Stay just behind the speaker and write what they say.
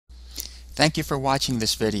Thank you for watching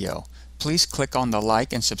this video. Please click on the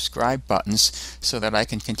like and subscribe buttons so that I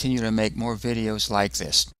can continue to make more videos like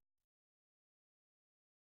this.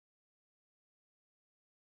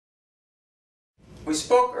 We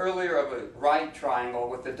spoke earlier of a right triangle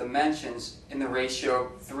with the dimensions in the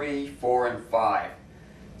ratio 3, 4, and 5.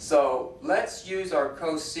 So let's use our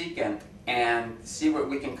cosecant and see what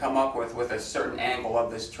we can come up with a certain angle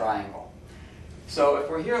of this triangle. So if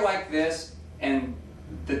we're here like this, and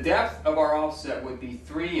the depth of our offset would be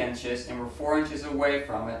 3 inches, and we're 4 inches away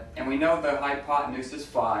from it, and we know the hypotenuse is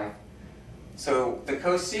 5. So the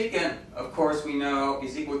cosecant, of course, we know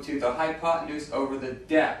is equal to the hypotenuse over the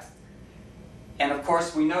depth. And of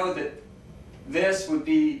course, we know that this would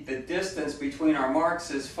be the distance between our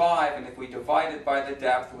marks is 5, and if we divide it by the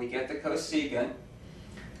depth, we get the cosecant.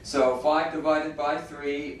 So 5 divided by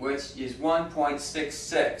 3, which is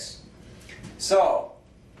 1.66. So,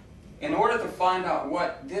 in order to find out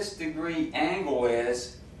what this degree angle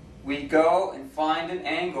is, we go and find an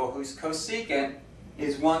angle whose cosecant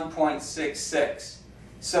is 1.66.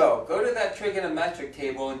 So, go to that trigonometric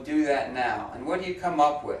table and do that now. And what do you come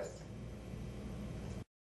up with?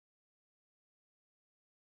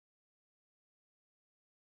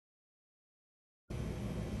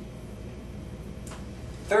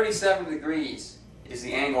 37 degrees is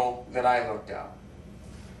the angle that I looked up.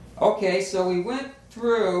 Okay, so we went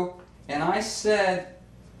through and I said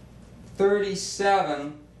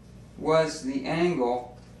 37 was the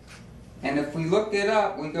angle, and if we look it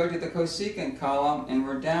up, we go to the cosecant column and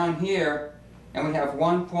we're down here and we have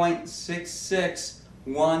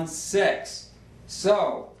 1.6616.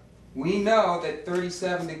 So we know that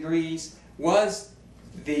 37 degrees was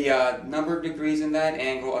the number of degrees in that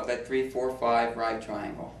angle of that 3, 4, 5 right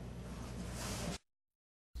triangle.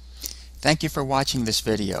 Thank you for watching this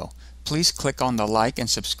video. Please click on the like and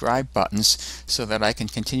subscribe buttons so that I can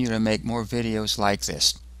continue to make more videos like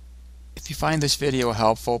this. If you find this video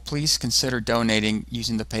helpful, please consider donating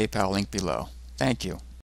using the PayPal link below. Thank you.